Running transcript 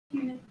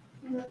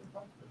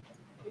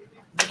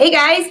Hey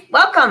guys,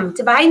 welcome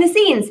to Behind the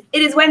Scenes.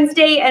 It is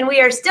Wednesday and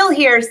we are still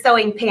here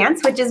sewing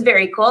pants, which is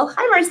very cool.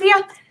 Hi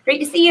Marcia, great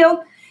to see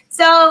you.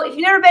 So if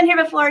you've never been here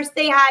before,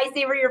 say hi,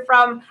 say where you're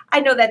from.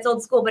 I know that's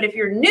old school, but if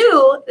you're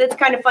new, it's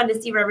kind of fun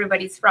to see where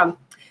everybody's from.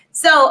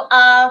 So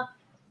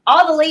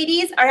all the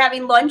ladies are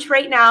having lunch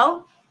right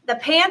now. The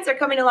pants are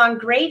coming along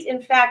great. In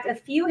fact, a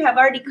few have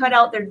already cut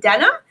out their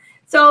denim.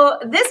 So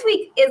this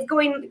week is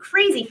going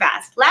crazy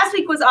fast. Last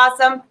week was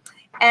awesome.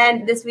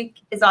 And this week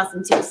is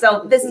awesome too.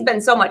 So this has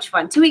been so much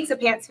fun. 2 weeks of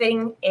pants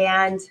fitting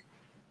and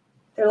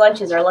their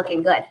lunches are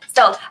looking good.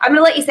 So I'm going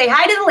to let you say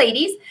hi to the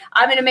ladies.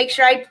 I'm going to make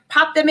sure I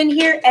pop them in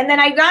here. And then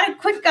I got a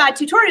quick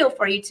tutorial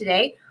for you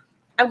today.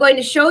 I'm going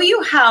to show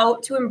you how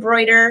to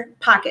embroider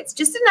pockets.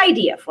 Just an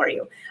idea for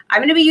you. I'm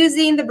going to be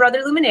using the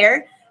Brother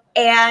Luminaire.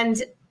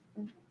 And,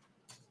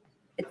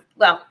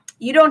 well,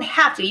 you don't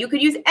have to. You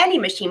could use any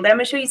machine. But I'm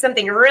going to show you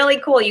something really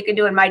cool you can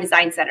do in my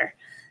design center.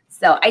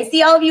 So I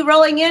see all of you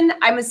rolling in.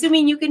 I'm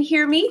assuming you can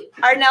hear me.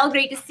 Arnell,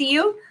 great to see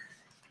you.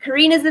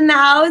 Karina's in the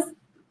house.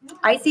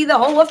 I see the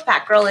whole wolf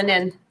pack rolling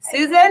in.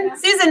 Susan,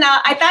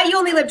 I thought you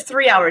only lived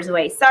 3 hours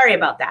away. Sorry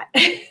about that.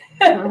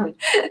 Oh,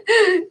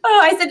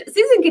 I said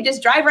Susan could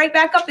just drive right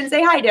back up and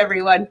say hi to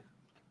everyone.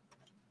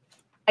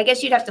 I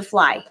guess you'd have to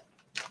fly.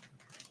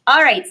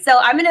 All right, so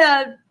I'm going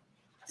to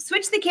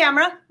switch the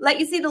camera, let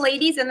you see the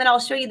ladies, and then I'll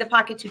show you the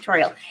pocket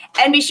tutorial.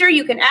 And be sure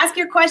you can ask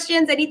your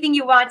questions, anything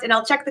you want, and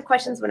I'll check the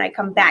questions when I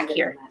come back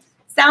here.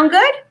 Sound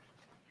good?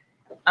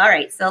 All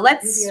right, so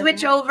let's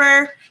switch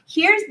over.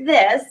 Here's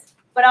this,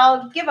 but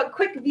I'll give a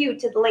quick view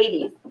to the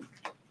ladies.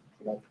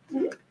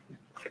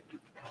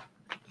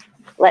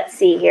 Let's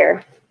see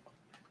here.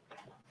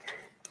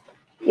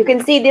 You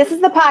can see this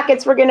is the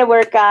pockets we're going to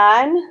work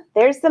on.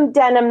 There's some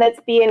denim that's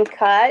being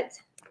cut.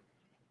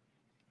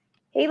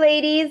 Hey,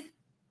 ladies.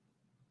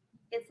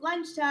 It's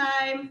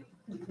lunchtime.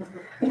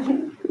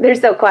 They're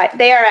so quiet.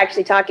 They are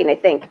actually talking, I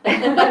think.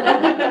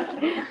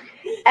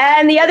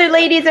 And the other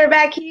ladies are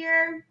back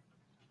here.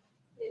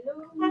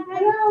 Hello.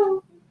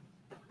 Hello.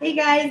 Hey,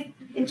 guys.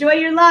 Enjoy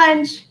your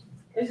lunch.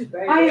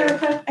 Hi,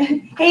 Erica.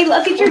 Hey,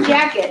 look at your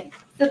jacket.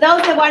 So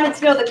those that wanted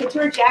to know, the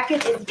couture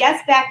jacket is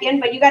yes back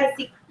in, but you got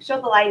to show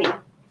the lining.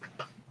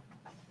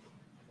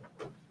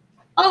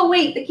 Oh,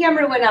 wait, the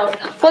camera went out.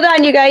 Hold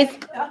on, you guys.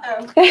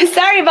 Uh-oh.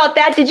 Sorry about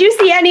that. Did you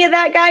see any of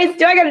that, guys?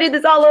 Do I got to do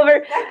this all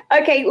over?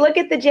 Okay, look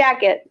at the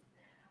jacket.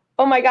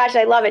 Oh, my gosh,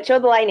 I love it. Show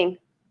the lining.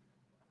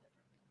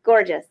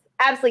 Gorgeous.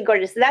 Absolutely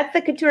gorgeous. So that's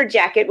the couture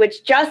jacket,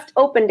 which just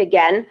opened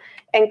again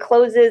and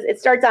closes. It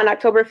starts on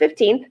October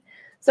 15th.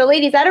 So,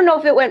 ladies, I don't know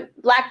if it went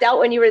blacked out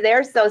when you were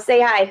there, so say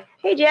hi.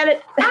 Hey,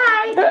 Janet.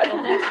 Hi.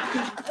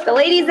 The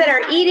ladies that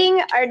are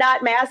eating are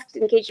not masked,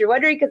 in case you're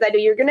wondering, because I know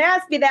you're going to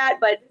ask me that,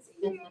 but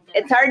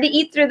it's hard to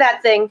eat through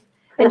that thing.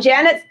 And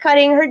Janet's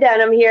cutting her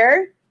denim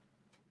here.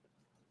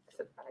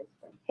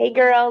 Hey,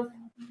 girls.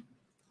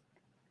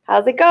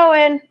 How's it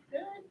going?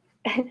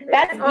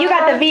 That's you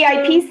got the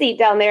VIP seat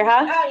down there,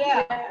 huh? Oh,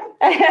 yeah.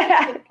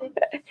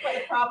 That's where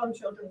the problem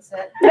children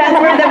sit. That's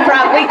where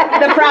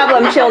the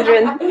problem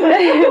children.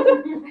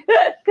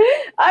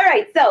 All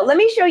right, so let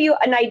me show you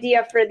an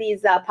idea for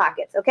these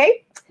pockets,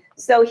 okay?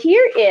 So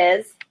here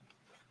is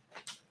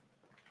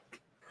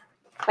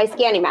my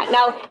scanning mat.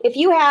 Now, if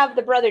you have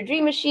the Brother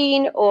Dream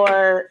machine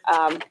or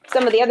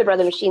some of the other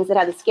Brother machines that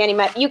have the scanning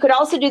mat, you could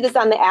also do this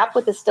on the app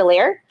with the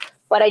Stillaire,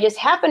 but I just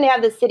happen to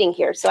have this sitting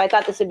here, so I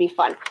thought this would be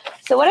fun.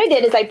 So what I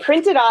did is I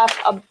printed off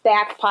a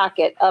back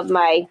pocket of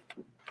my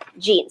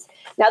jeans.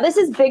 Now, this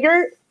is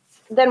bigger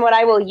than what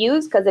I will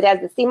use because it has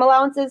the seam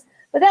allowances,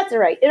 but that's all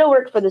right. It'll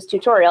work for this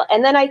tutorial,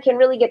 and then I can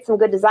really get some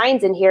good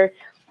designs in here,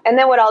 and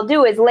then what I'll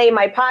do is lay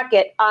my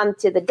pocket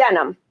onto the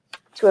denim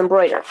to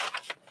embroider.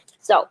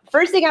 So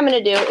first thing I'm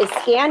going to do is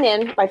scan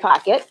in my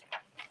pocket.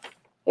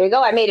 There you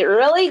go. I made it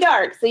really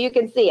dark so you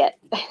can see it.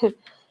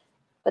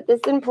 Put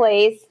this in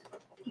place.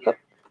 And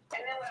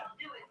then what I'll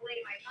do is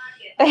lay my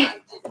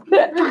pocket.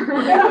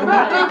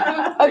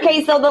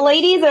 Okay, so the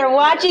ladies are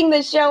watching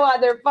the show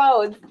on their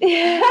phones.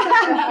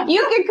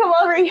 You can come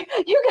over here.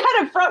 You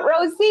got a front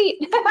row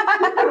seat.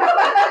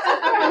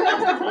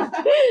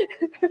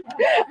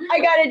 I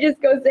got to just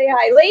go say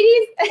hi.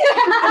 Ladies.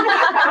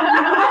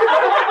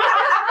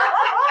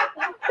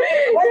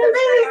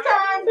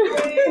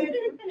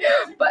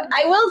 But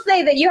I will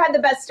say that you had the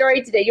best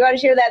story today. You want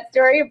to share that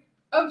story?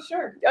 Oh,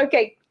 sure.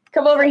 Okay,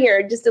 come over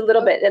here just a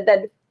little bit, and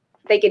then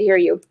they can hear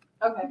you.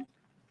 Okay.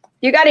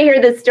 You got to hear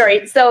this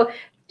story. So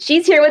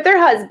she's here with her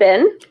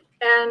husband.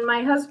 And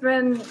my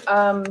husband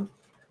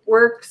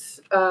works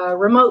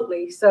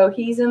remotely. So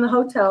he's in the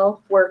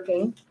hotel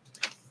working.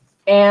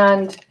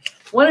 And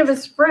one of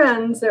his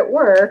friends at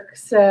work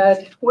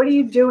said, "What are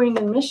you doing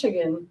in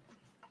Michigan?"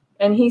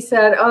 And he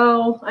said,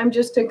 "Oh, I'm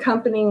just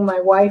accompanying my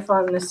wife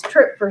on this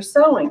trip for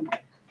sewing."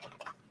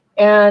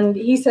 And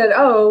he said,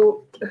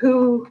 "Oh,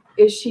 who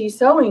is she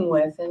sewing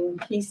with?"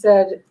 And he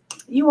said,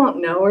 "You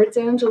won't know her. It's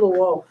Angela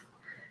Wolf."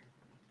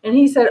 And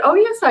he said, "Oh,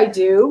 yes, I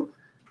do.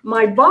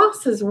 my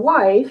boss's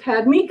wife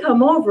had me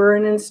come over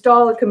and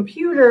install a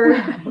computer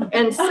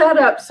and set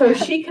up so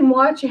she can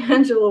watch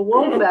Angela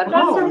Wolf at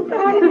home.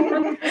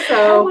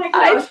 So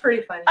that was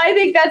pretty fun. I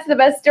think that's the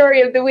best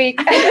story of the week.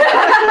 All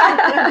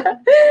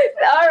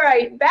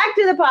right, back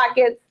to the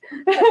pockets.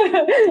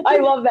 I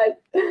love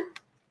that.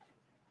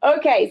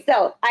 Okay,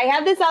 so I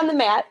have this on the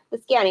mat, the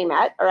scanning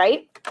mat, all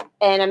right?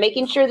 And I'm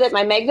making sure that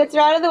my magnets are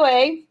out of the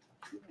way.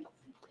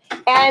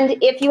 And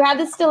if you have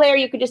this still air,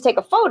 you could just take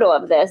a photo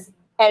of this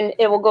and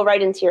it will go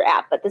right into your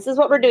app. But this is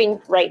what we're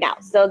doing right now.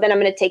 So then I'm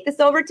going to take this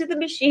over to the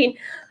machine.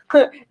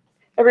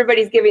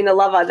 Everybody's giving the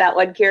love on that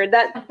one, Kieran.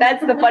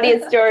 That's the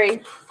funniest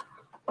story.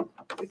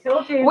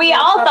 We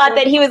all thought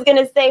that he was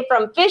going to say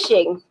from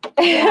fishing.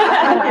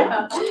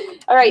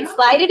 All right,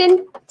 slide it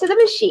into the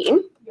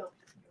machine.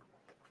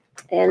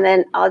 And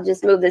then I'll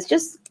just move this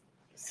just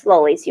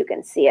slowly so you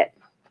can see it.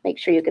 Make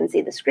sure you can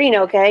see the screen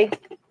okay.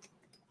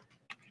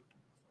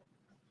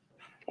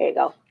 There you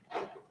go.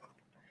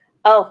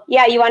 Oh,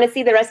 yeah, you want to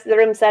see the rest of the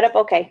room set up?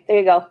 Okay, there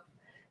you go.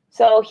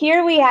 So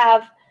here we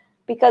have,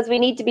 because we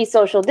need to be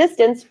social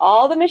distance,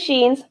 all the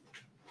machines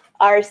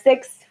are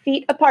 6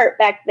 feet apart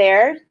back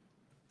there.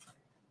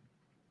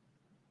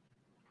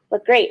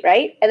 Look great,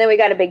 right? And then we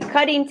got a big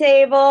cutting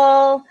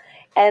table,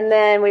 and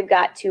then we've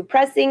got 2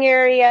 pressing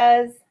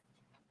areas.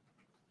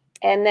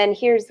 And then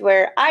here's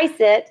where I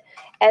sit.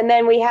 And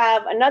then we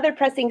have another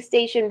pressing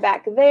station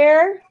back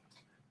there.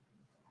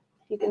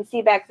 You can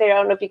see back there. I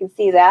don't know if you can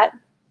see that.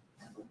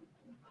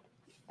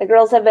 The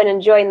girls have been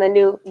enjoying the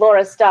new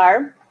Laura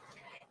Star.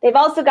 They've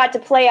also got to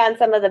play on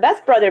some of the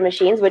Best Brother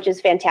machines, which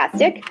is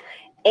fantastic.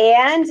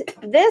 And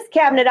this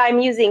cabinet I'm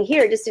using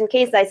here, just in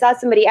case I saw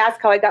somebody ask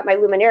how I got my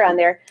Luminaire on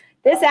there,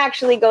 this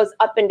actually goes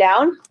up and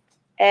down.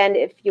 And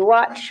if you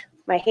watch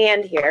my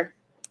hand here,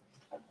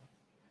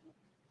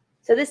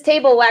 so this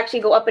table will actually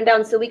go up and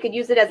down, so we could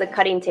use it as a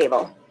cutting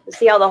table. You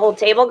see how the whole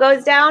table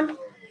goes down?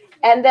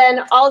 And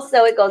then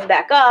also it goes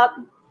back up,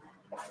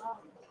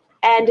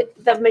 and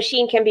the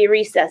machine can be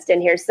recessed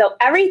in here. So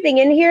everything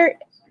in here,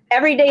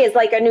 every day is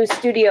like a new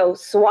studio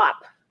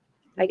swap.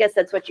 I guess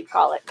that's what you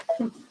call it.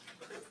 All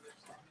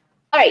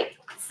right,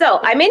 so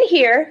I'm in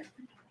here.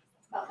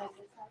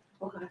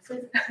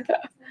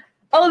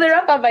 Oh, they're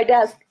up on my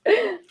desk.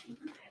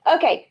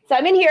 Okay, so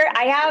I'm in here.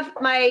 I have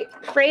my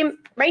frame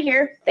right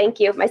here. Thank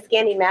you, my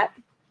scanning mat.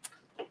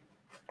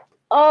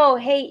 Oh,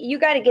 hey, you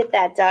got to get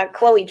that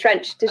Chloe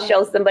trench to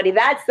show somebody.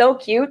 That's so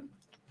cute.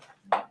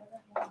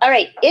 All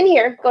right, in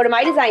here, go to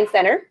my design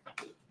center.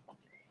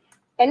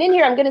 And in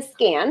here, I'm going to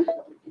scan.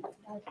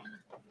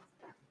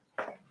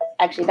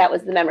 Actually, that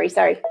was the memory.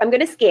 Sorry. I'm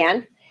going to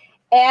scan.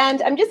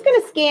 And I'm just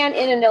going to scan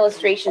in an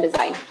illustration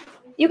design.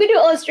 You can do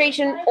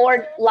illustration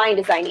or line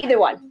design, either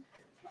one.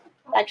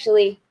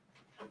 Actually,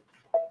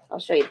 I'll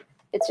show you.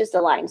 It's just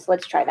a line, so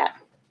let's try that.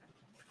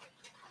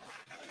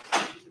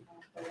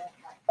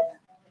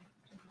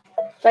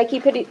 So I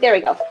keep hitting, there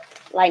we go,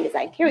 line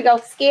design. Here we go,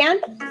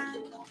 scan.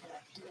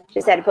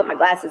 Just had to put my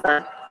glasses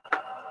on.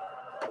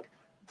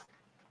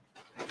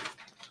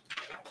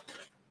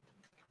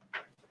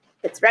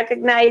 It's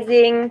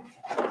recognizing.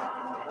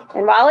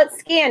 And while it's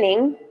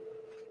scanning,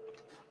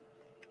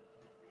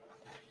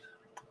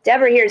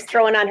 Deborah here is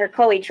throwing on her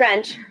Chloe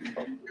trench.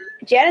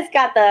 Janet's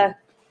got the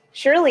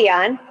Shirley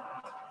on.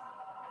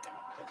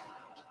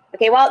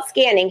 Okay, while it's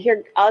scanning,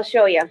 here, I'll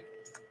show you.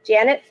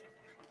 Janet,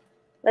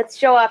 let's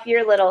show off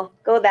your little,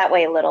 go that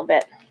way a little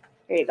bit.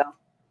 Here you go.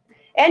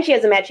 And she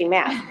has a matching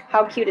mask.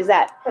 How cute is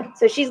that?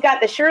 So she's got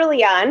the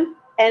Shirley on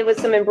and with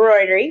some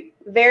embroidery.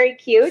 Very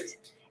cute.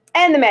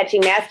 And the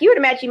matching mask. You had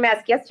a matching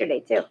mask yesterday,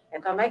 too.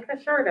 If I make the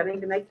shirt, I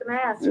need to make the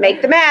mask.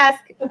 Make the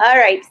mask. All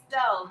right.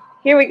 So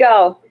here we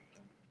go.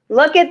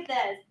 Look at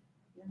this.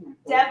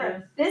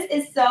 Deborah, this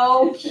is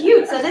so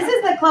cute. So this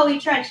is the Chloe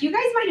trench. You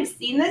guys might have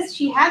seen this.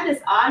 She had this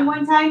on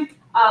one time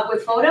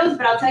with photos,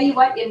 but I'll tell you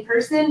what, in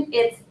person,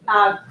 it's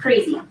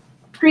crazy.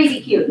 Crazy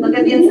cute. Look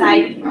at the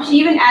inside. She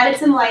even added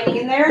some lighting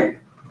in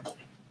there.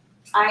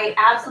 I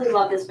absolutely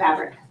love this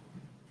fabric.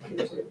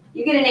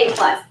 You get an A+.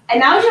 And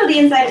now show the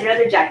inside of your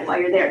other jacket while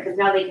you're there, because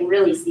now they can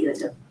really see the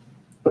tip.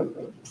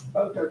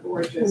 Both are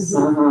gorgeous.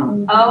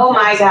 Oh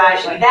my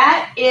gosh,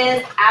 that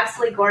is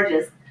absolutely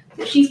gorgeous.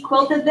 So she's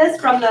quilted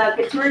this from the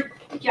couture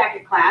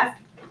jacket class,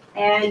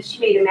 and she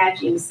made a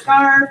matching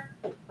scarf.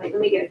 Wait, let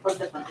me get a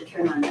close-up of the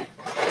trim on it.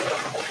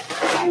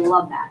 I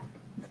love that.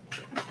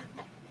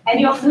 And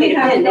you also made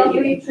a pin, didn't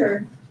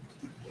you?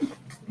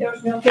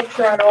 There's no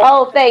picture at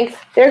all. Oh, thanks.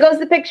 There goes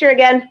the picture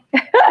again.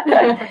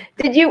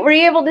 Were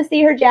you able to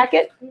see her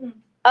jacket?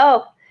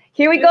 Oh,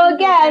 here we go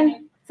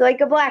again. It's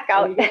like a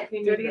blackout. Yeah. There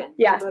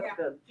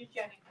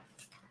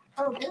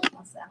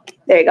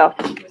you go.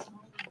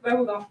 There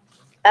we go.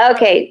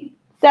 Okay.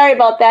 Sorry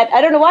about that.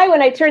 I don't know why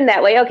when I turned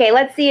that way. Okay,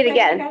 let's see it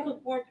again.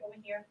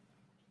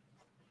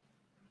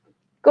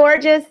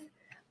 Gorgeous.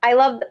 I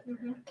love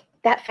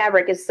that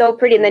fabric is so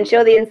pretty. And then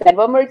show the inside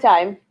one more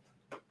time.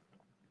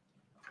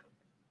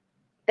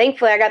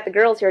 Thankfully, I got the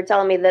girls here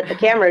telling me that the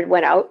camera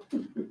went out.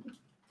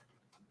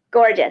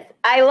 Gorgeous.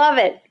 I love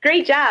it.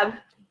 Great job.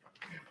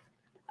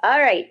 All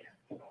right.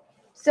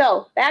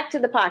 So back to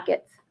the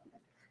pockets.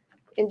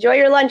 Enjoy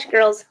your lunch,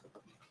 girls.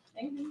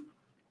 Thank you.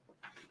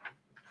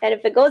 And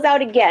if it goes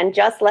out again,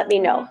 just let me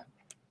know.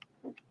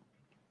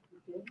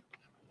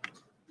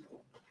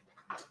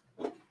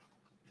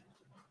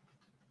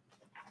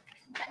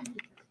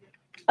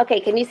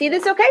 Okay, can you see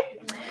this okay?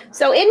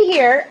 So in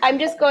here, I'm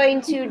just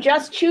going to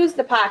just choose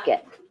the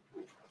pocket.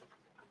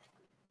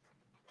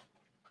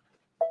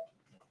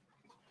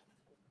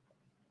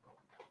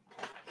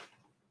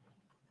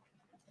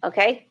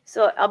 Okay,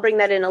 so I'll bring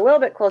that in a little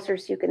bit closer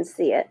so you can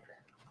see it.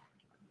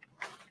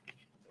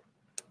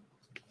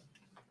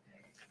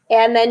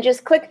 And then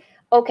just click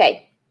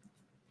OK.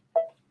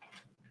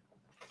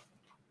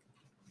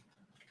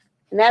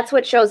 And that's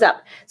what shows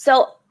up.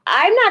 So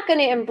I'm not going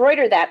to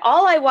embroider that.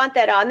 All I want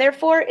that on there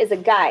for is a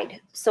guide.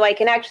 So I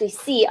can actually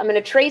see. I'm going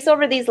to trace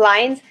over these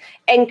lines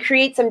and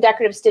create some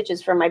decorative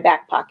stitches for my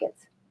back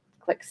pockets.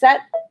 Click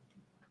Set.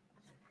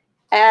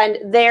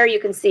 And there you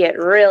can see it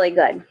really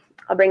good.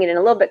 I'll bring it in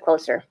a little bit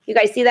closer. You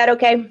guys see that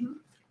okay? Mm-hmm.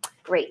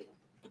 Great.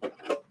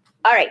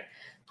 All right.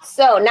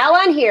 So now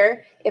on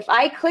here, if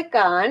I click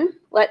on,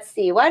 let's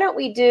see, why don't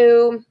we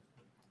do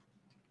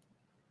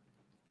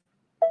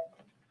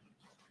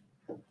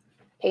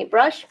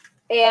paintbrush?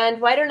 And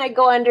why don't I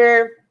go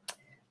under,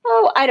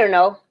 oh, I don't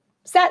know,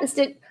 satin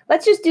stitch.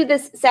 Let's just do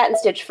this satin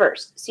stitch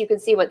first so you can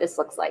see what this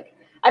looks like.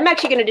 I'm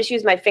actually going to just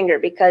use my finger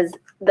because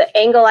the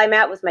angle I'm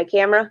at with my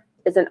camera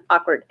is an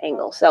awkward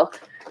angle. So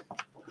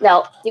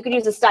now you could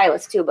use a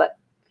stylus too, but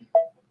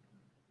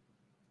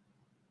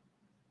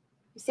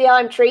you see how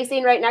I'm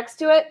tracing right next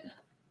to it?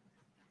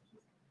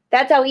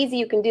 That's how easy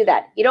you can do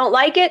that. You don't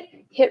like it?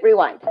 Hit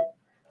rewind. All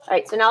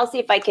right, so now I'll see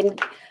if I can,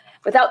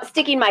 without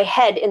sticking my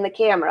head in the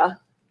camera,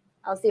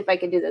 I'll see if I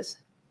can do this.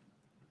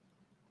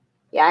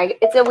 Yeah,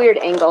 it's a weird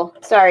angle.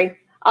 Sorry.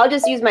 I'll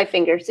just use my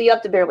finger, so you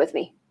have to bear with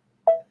me.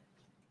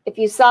 If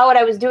you saw what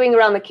I was doing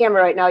around the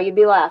camera right now, you'd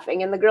be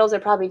laughing, and the girls are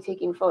probably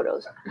taking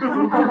photos.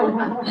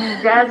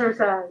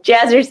 Jazzercise.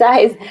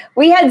 Jazzercise.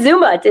 We had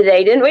Zuma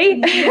today, didn't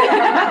we?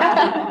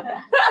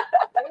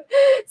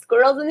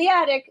 Squirrels in the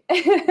attic.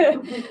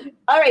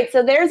 All right,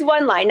 so there's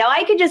one line. Now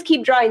I could just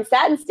keep drawing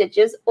satin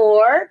stitches,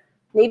 or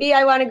maybe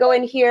I want to go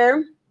in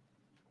here.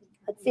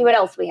 Let's see what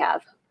else we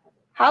have.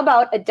 How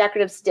about a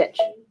decorative stitch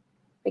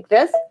like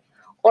this?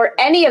 Or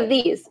any of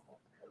these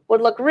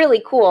would look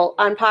really cool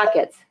on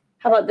pockets.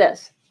 How about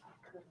this?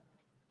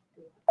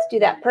 Let's do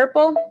that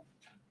purple.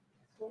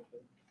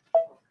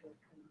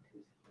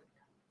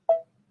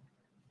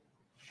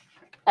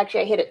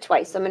 Actually, I hit it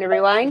twice, so I'm going to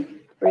rewind.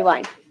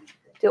 Rewind.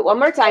 Do it one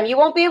more time. You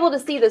won't be able to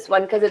see this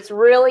one because it's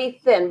really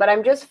thin, but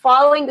I'm just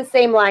following the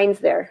same lines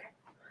there.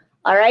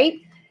 All right?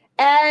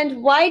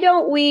 And why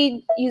don't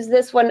we use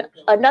this one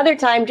another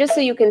time just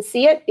so you can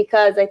see it,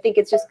 because I think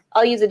it's just,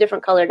 I'll use a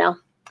different color now.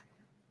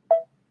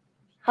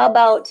 How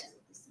about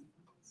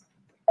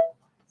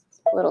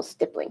a little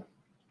stippling?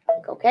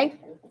 Okay.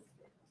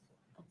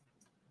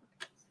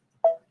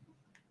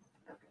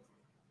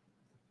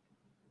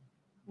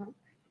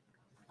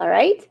 All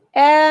right.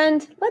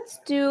 And let's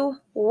do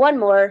one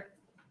more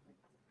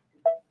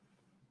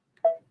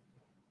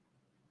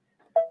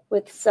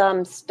with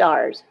some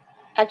stars.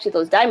 Actually,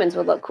 those diamonds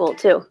would look cool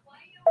too.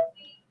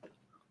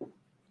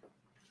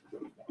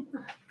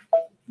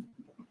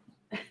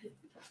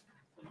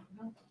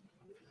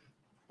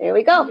 There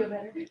we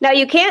go. Now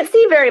you can't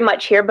see very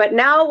much here, but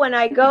now when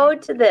I go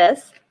to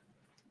this,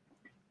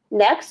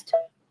 next,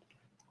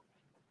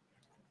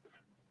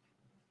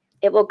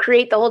 it will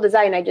create the whole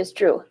design I just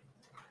drew.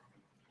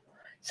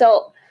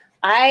 So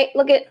I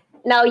look at,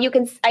 now you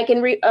can, I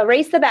can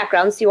erase the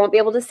background so you won't be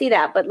able to see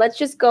that, but let's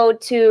just go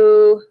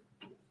to,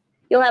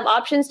 you'll have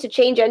options to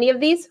change any of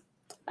these.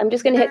 I'm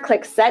just going to hit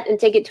click set and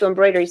take it to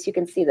embroidery so you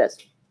can see this.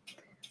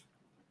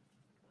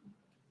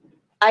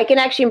 I can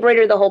actually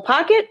embroider the whole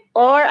pocket,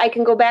 or I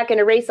can go back and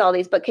erase all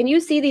these. But can you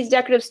see these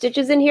decorative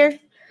stitches in here?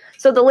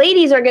 So the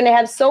ladies are going to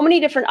have so many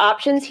different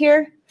options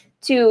here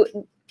to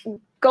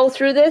go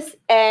through this,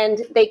 and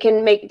they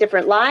can make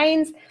different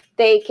lines.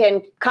 They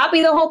can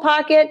copy the whole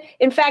pocket.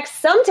 In fact,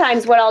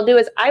 sometimes what I'll do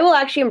is I will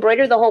actually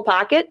embroider the whole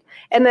pocket,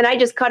 and then I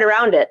just cut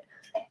around it.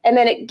 And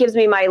then it gives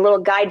me my little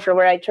guide for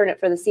where I turn it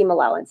for the seam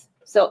allowance.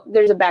 So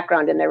there's a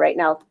background in there right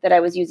now that I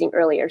was using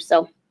earlier.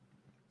 So,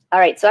 all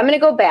right, so I'm going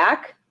to go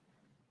back.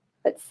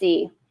 Let's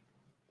see.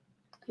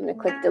 I'm going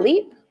to click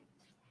delete.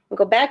 I'll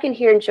go back in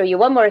here and show you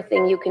one more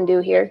thing you can do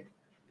here.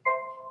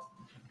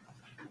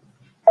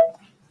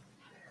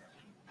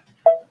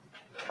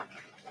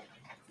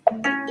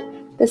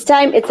 This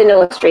time it's an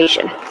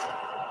illustration.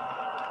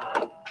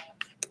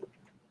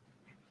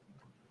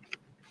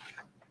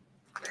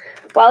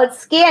 While it's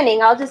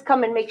scanning, I'll just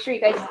come and make sure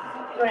you guys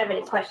don't have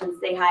any questions.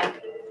 Say hi.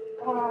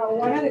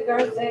 One of the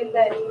girls said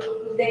that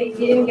they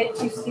didn't get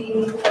to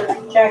see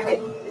her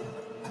jacket.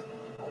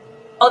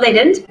 Oh, they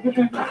didn't?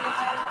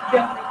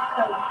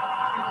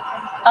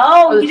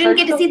 Oh, you didn't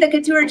get to see the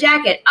couture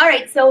jacket. All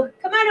right, so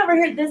come on over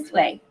here this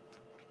way.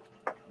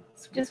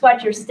 Just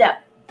watch your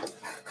step.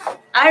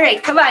 All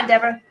right, come on,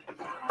 Deborah.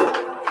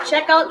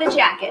 Check out the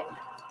jacket.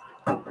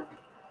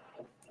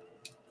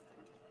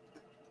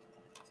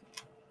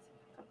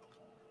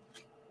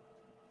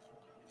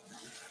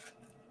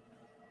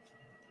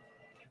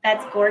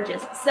 That's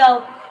gorgeous.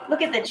 So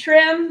look at the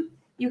trim.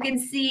 You can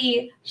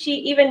see she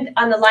even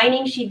on the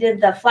lining, she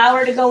did the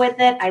flower to go with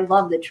it. I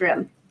love the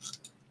trim.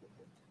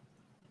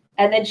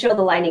 And then show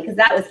the lining because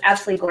that was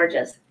absolutely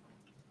gorgeous.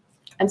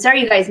 I'm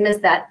sorry you guys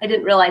missed that. I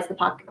didn't realize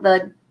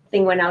the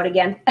thing went out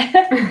again.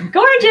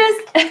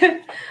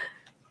 Gorgeous.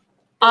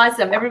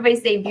 Awesome. Everybody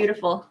say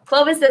beautiful.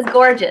 Clovis says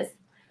gorgeous.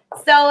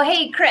 So,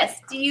 hey,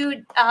 Chris, do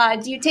you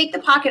take the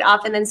pocket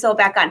off and then sew it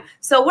back on?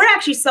 So we're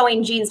actually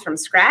sewing jeans from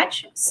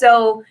scratch.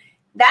 So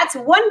that's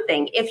one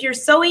thing. If you're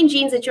sewing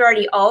jeans that you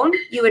already own,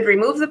 you would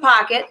remove the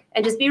pocket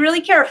and just be really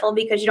careful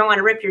because you don't want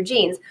to rip your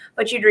jeans.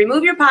 But you'd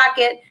remove your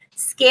pocket,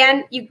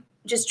 scan, you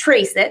just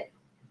trace it,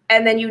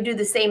 and then you do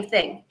the same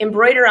thing.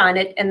 Embroider on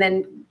it and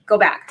then go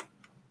back.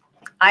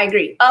 I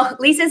agree. Oh,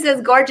 Lisa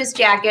says gorgeous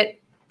jacket.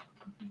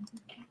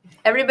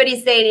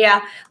 Everybody's saying,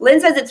 yeah.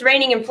 Lynn says it's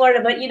raining in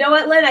Florida, but you know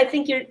what, Lynn? I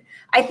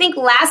think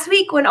last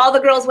week when all the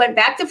girls went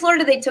back to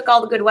Florida, they took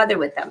all the good weather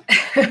with them.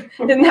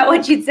 Isn't that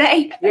what you'd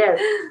say? Yes.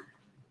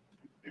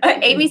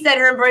 Amy said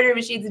her embroidery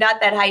machine's not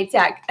that high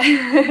tech.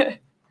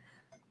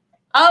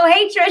 Oh,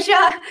 hey,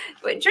 Trisha.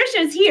 Wait,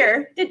 Trisha's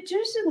here. Did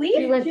Trisha leave?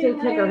 She went to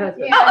take her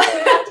husband. Yeah.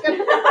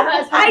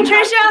 Oh. Hi,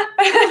 Trisha.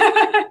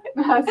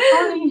 That's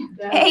funny.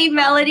 Hey,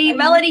 Melody.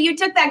 Melody, you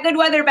took that good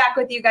weather back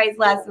with you guys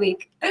last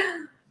week.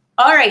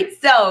 All right,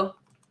 so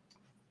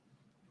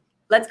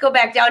let's go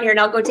back down here, and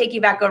I'll go take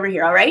you back over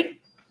here, all right?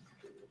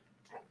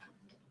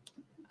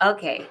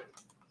 Okay.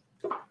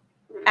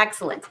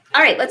 Excellent.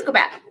 All right, let's go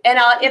back. And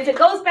if it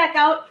goes back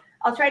out,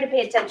 I'll try to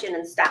pay attention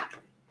and stop.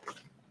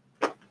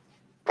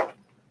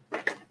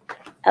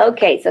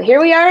 Okay, so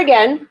here we are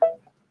again.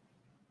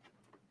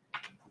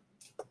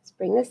 Let's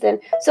bring this in.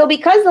 So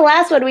because the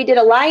last one we did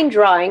a line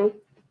drawing,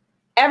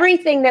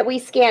 everything that we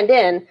scanned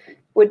in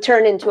would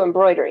turn into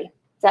embroidery.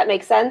 Does that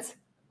make sense?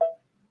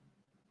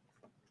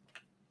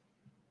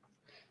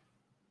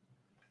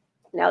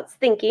 Now it's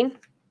thinking.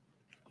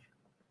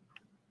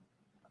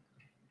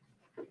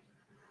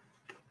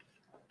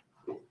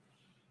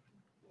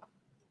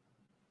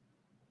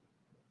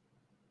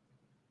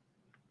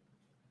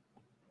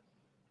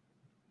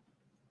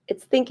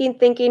 It's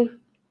thinking.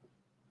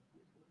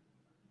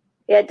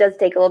 Yeah, it does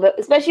take a little bit,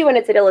 especially when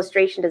it's an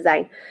illustration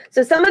design.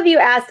 So some of you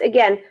asked,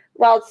 again,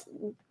 while it's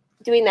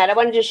doing that, I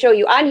wanted to show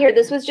you on here,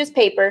 this was just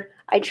paper.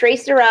 I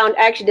traced around,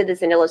 I actually did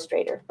this in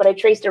Illustrator, but I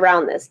traced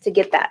around this to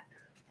get that,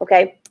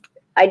 okay?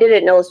 I did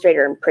it in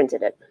Illustrator and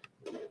printed it.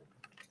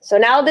 So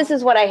now this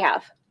is what I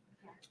have.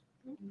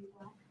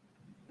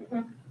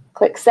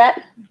 Click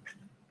set.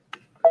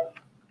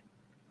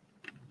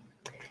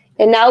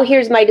 And now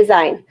here's my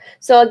design.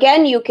 So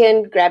again, you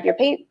can grab your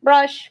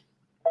paintbrush,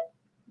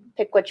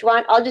 pick what you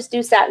want. I'll just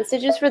do satin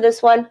stitches for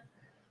this one.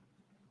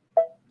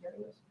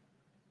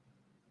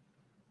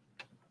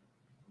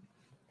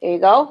 There you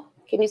go.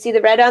 Can you see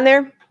the red on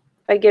there?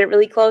 If I get it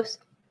really close.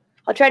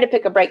 I'll try to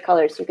pick a bright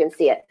color so you can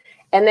see it.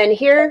 And then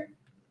here,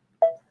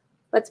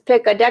 let's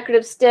pick a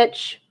decorative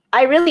stitch.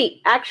 I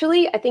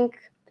think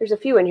there's a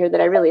few in here that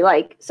I really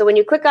like. So when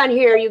you click on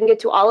here, you can get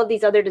to all of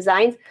these other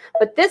designs.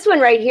 But this one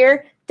right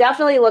here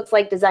definitely looks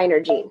like designer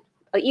jean,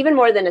 even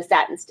more than a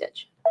satin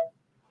stitch.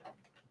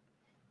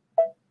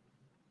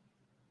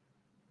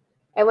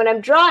 And when I'm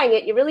drawing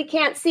it, you really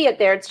can't see it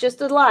there. It's just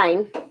a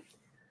line.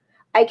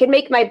 I can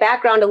make my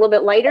background a little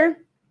bit lighter.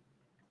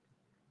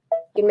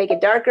 I can make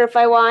it darker if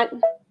I want.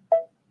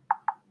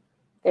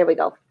 There we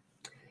go.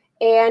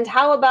 And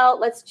how about,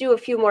 let's do a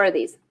few more of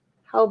these.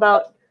 How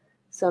about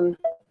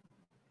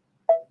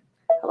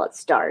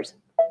stars?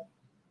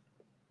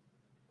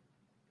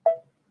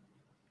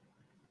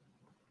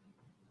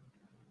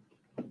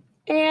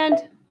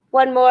 And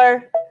one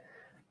more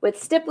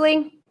with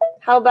stippling.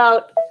 How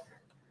about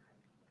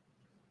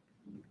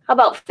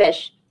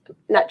fish?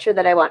 Not sure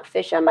that I want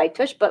fish on my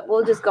tush, but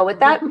we'll just go with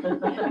that.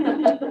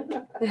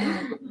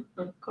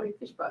 Koi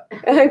fish butt.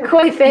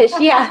 Koi fish,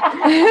 yeah.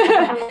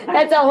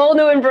 That's a whole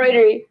new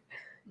embroidery.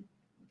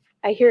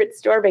 I hear it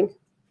storming.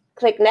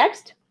 Click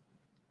next.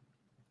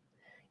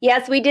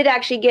 Yes, we did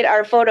actually get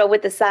our photo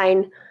with the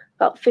sign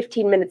about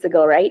 15 minutes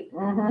ago, right?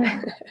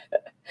 Mm-hmm.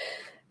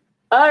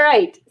 All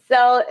right,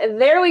 so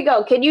there we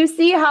go. Can you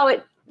see how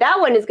that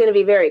one is going to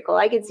be very cool.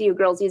 I can see you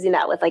girls using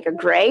that with like a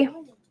gray.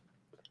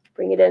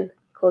 Bring it in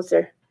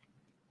closer.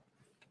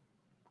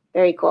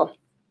 Very cool.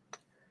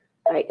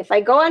 All right, if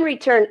I go on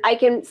return, I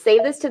can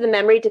save this to the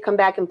memory to come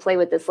back and play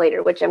with this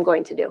later, which I'm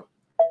going to do.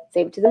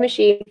 Save it to the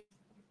machine.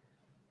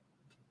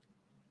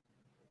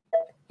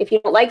 If you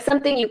don't like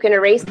something, you can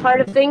erase part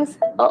of things.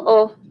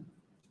 Uh-oh.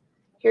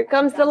 Here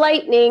comes the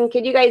lightning.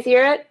 Can you guys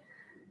hear it?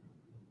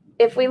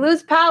 If we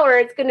lose power,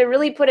 it's going to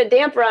really put a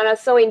damper on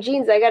us sewing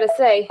jeans, I got to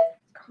say.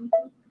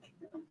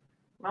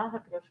 I'll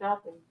have to go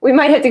shopping. We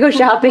might have to go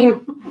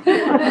shopping. They're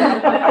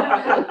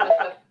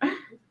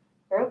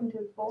open to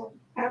the 4.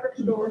 Fabric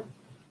store.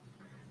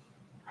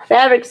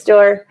 Fabric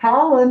store.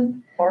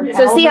 Holland.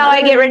 So see how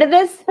I get rid of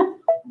this?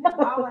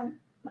 Holland.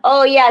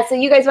 Oh, yeah. So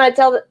you guys want to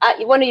tell,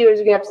 one of you is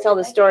going to have to tell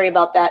the story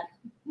about that.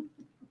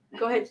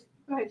 Go ahead.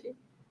 Go ahead, Jean.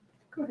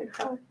 Go ahead,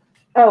 Holly.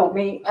 Oh,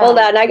 me. Hold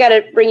on, I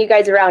gotta bring you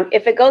guys around.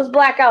 If it goes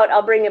black out,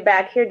 I'll bring it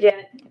back. Here,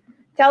 Janet.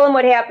 Tell them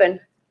what happened.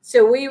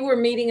 So we were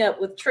meeting up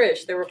with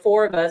Trish. There were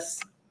 4 of us,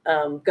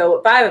 5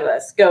 of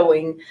us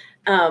going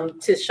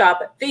to shop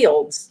at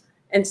Fields.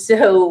 And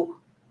so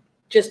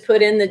just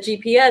put in the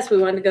GPS. We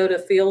wanted to go to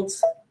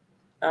Fields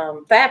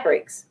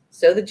Fabrics.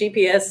 So the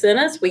GPS sent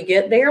us. We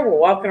get there. We're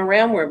walking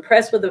around. We're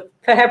impressed with the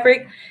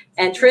fabric.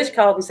 And Trish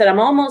called and said, I'm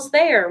almost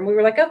there. And we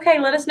were like, okay,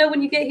 let us know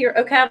when you get here.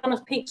 Okay, I want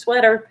a pink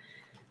sweater.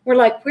 We're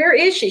like, where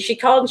is she? She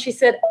called and she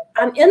said,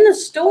 I'm in the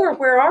store.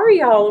 Where are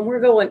y'all? And we're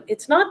going,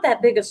 it's not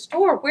that big a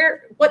store.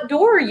 What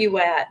door are you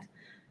at?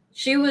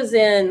 She was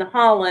in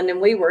Holland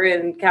and we were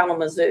in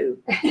Kalamazoo.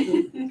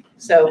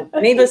 So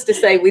needless to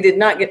say, we did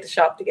not get to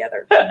shop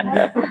together.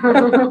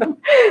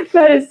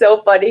 That is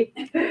so funny.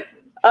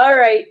 All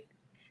right.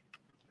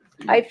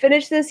 I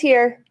finished this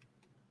here.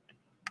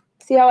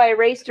 See how I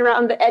erased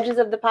around the edges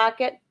of the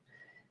pocket?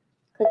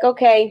 Click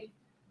OK.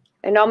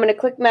 And now I'm going to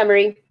click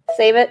memory,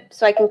 save it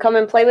so I can come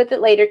and play with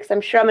it later because I'm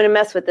sure I'm going to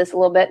mess with this a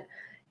little bit.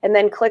 And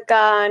then click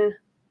on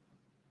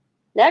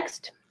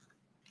next.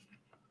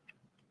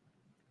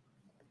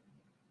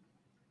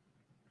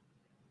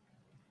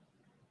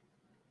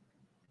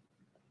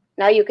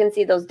 Now you can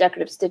see those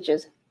decorative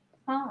stitches.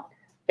 Oh.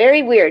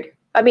 Very weird.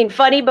 I mean,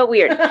 funny, but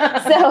weird.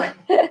 So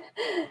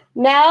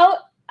now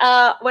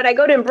when I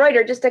go to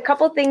embroider, just a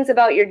couple things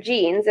about your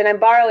jeans, and I'm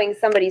borrowing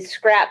somebody's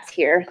scraps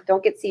here.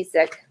 Don't get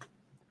seasick.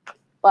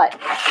 But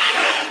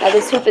now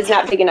this hoop is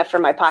not big enough for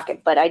my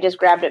pocket, but I just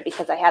grabbed it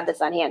because I have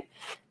this on hand.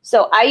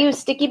 So I use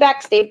sticky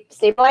back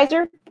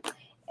stabilizer,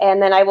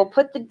 and then I will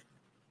put the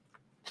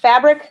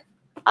fabric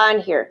on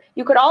here.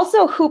 You could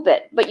also hoop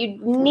it, but you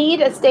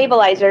need a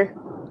stabilizer.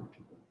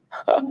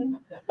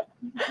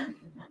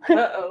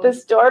 The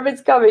storm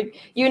is coming.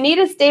 You need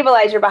a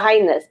stabilizer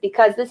behind this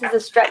because this is a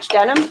stretch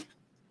denim,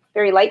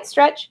 very light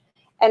stretch,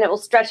 and it will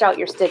stretch out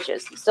your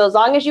stitches. So as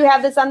long as you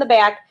have this on the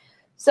back,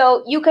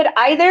 so you could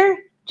either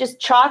just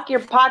chalk your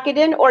pocket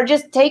in or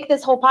just take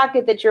this whole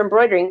pocket that you're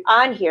embroidering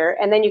on here,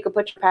 and then you can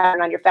put your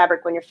pattern on your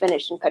fabric when you're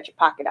finished and cut your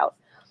pocket out.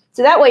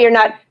 So that way you're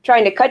not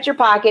trying to cut your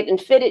pocket and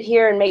fit it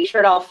here and make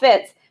sure it all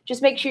fits.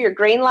 Just make sure your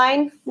grain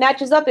line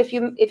matches up. If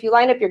you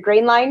line up your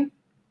grain line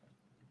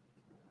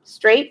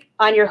straight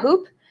on your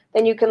hoop,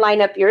 then you can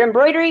line up your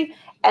embroidery,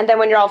 and then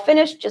when you're all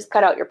finished, just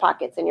cut out your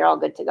pockets and you're all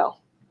good to go.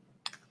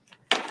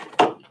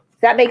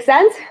 Does that make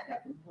sense?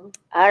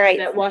 All right.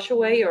 Does that wash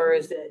away or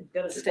is it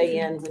going to stay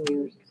in when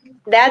you?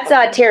 That's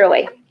tear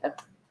away.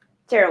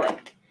 Tear away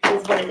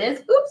is what it is.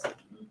 Oops.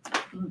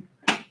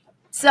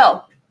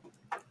 So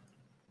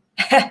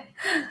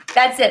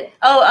that's it.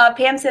 Oh,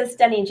 Pam says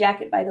stunning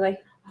jacket, by the way.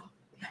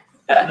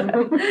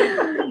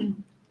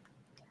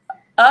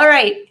 All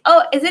right.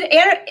 Oh, is it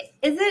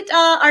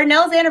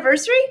Arnell's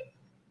anniversary?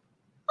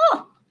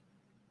 Oh,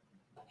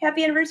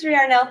 happy anniversary,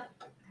 Arnell.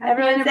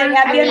 Everyone say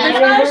happy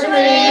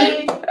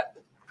anniversary.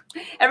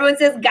 Everyone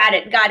says got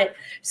it.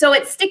 So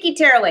it's sticky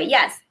tearaway.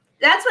 Yes,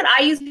 that's what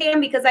I use, Pam,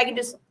 because I can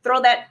just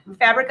throw that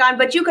fabric on.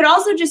 But you could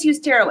also just use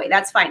tearaway.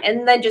 That's fine,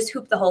 and then just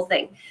hoop the whole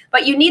thing.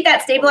 But you need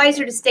that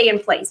stabilizer to stay in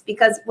place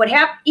because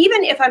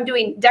even if I'm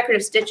doing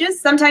decorative stitches,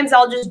 sometimes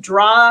I'll just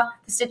draw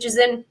the stitches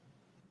in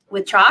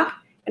with chalk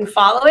and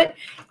follow it.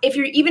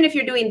 Even if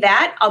you're doing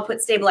that, I'll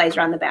put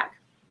stabilizer on the back.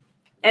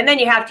 And then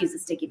you have to use the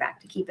sticky back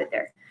to keep it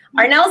there.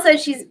 Arnell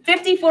says she's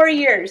 54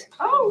 years.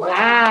 Oh,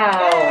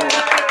 wow.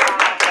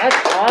 That's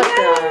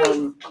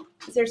awesome. Yay.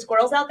 Is there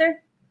squirrels out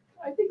there?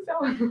 I think so.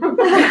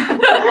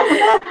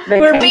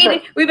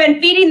 We've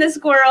been feeding the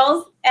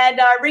squirrels, and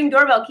our Ring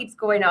doorbell keeps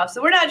going off.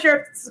 So we're not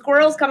sure if it's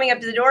squirrels coming up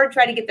to the door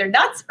trying to get their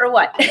nuts or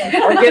what.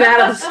 Or get out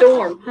of the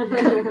storm.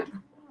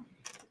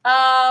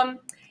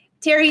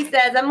 Terry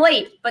says, I'm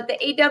late, but the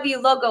AW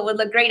logo would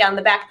look great on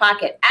the back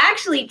pocket.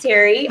 Actually,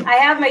 Terry, I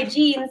have my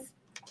jeans.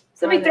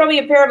 Somebody throw me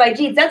a pair of my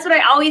jeans. That's what I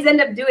always end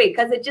up doing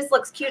because it just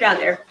looks cute on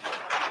there.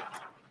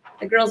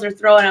 The girls are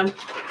throwing them.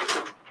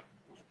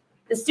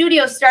 The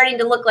studio's starting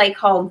to look like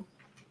home.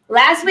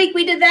 Last week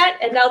we did that,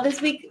 and now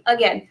this week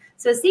again.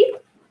 So see,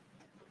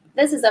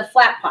 this is a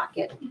flat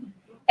pocket.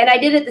 And I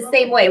did it the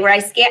same way where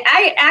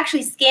I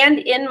actually scanned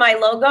in my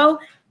logo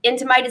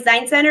into my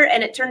design center,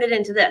 and it turned it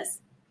into this.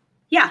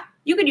 Yeah,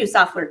 you could use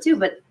software too,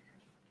 but it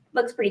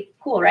looks pretty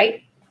cool,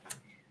 right?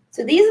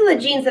 So these are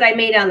the jeans that I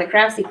made on the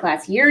Craftsy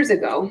class years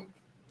ago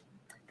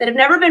that have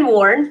never been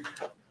worn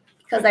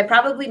because I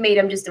probably made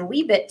them just a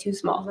wee bit too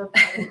small.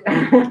 Such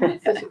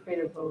a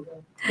creative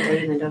logo.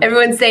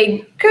 Everyone's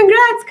saying,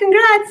 congrats,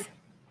 congrats.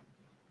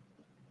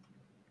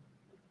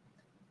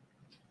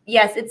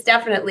 Yes, it's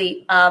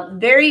definitely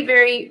very,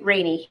 very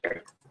rainy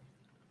here.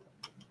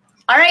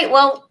 All right,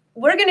 well,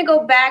 we're going to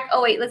go back.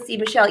 Oh, wait, let's see,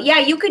 Michelle. Yeah,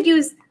 you could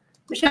use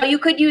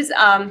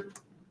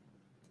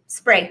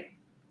spray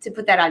to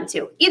put that on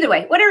too. Either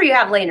way, whatever you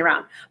have laying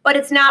around. But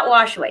it's not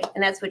wash away,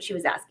 and that's what she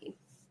was asking.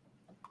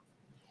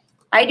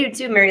 I do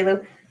too, Mary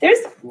Lou.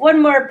 There's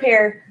one more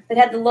pair that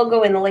had the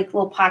logo in the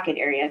little pocket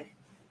area.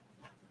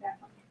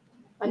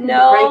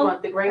 No.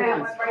 The gray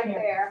one right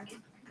there.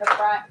 The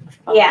front.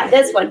 Yeah,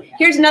 this one.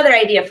 Here's another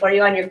idea for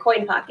you on your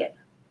coin pocket.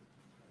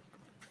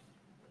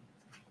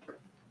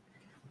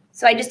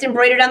 So I just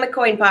embroidered on the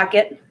coin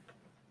pocket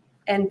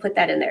and put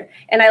that in there.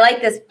 And I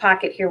like this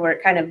pocket here where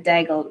it kind of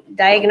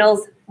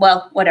diagonals.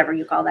 Well, whatever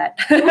you call that.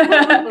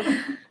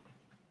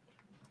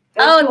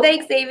 Oh, cool.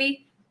 Thanks,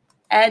 Avy.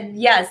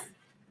 And yes,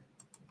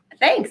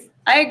 thanks.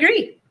 I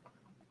agree.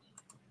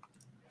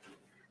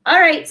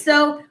 All right,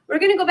 so we're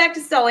going to go back to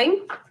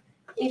sewing.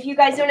 If you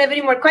guys don't have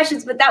any more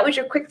questions, but that was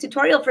your quick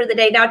tutorial for the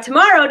day. Now,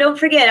 tomorrow, don't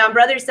forget, on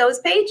Brother Sews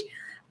page,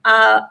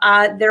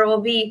 there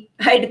will be,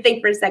 I had to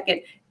think for a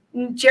second,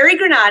 Jerry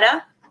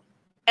Granada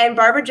and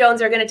Barbara Jones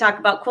are going to talk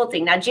about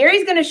quilting. Now,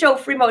 Jerry's going to show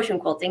free motion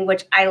quilting,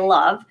 which I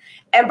love,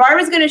 and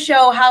Barbara's going to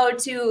show how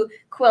to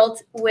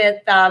quilt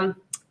with the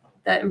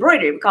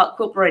embroidery. We call it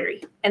quilt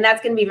embroidery, and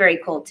that's going to be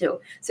very cool, too.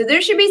 So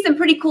there should be some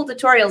pretty cool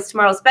tutorials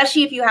tomorrow,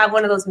 especially if you have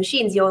one of those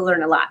machines. You'll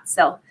learn a lot.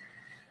 So,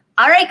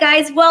 all right,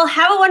 guys. Well,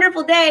 have a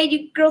wonderful day.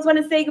 You girls want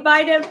to say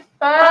goodbye to?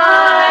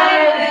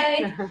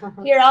 Bye.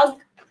 Here,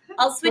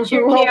 I'll switch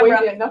your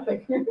camera.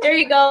 Nothing. There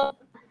you go.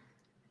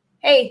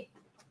 Hey,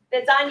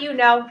 it's on you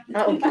now.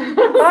 Oh.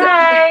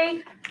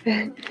 Bye.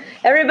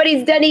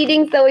 Everybody's done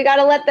eating, so we got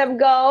to let them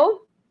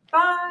go.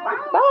 Bye.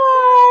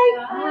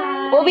 Bye.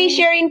 Bye. We'll be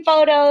sharing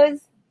photos.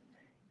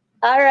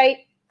 All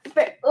right.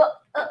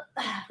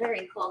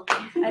 Very cool.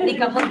 I think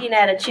I'm looking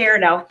at a chair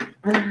now.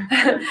 All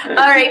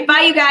right.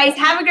 Bye, you guys.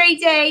 Have a great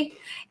day.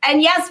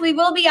 And yes, we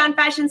will be on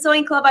Fashion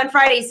Sewing Club on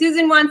Friday.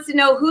 Susan wants to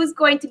know who's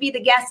going to be the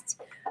guest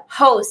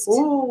host.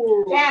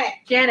 Ooh.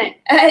 Janet.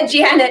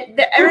 Janet.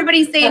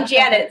 Everybody's saying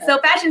Janet. So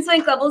Fashion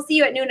Sewing Club, we'll see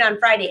you at noon on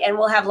Friday, and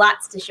we'll have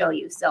lots to show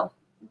you. So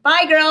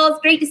bye, girls.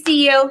 Great to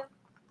see you.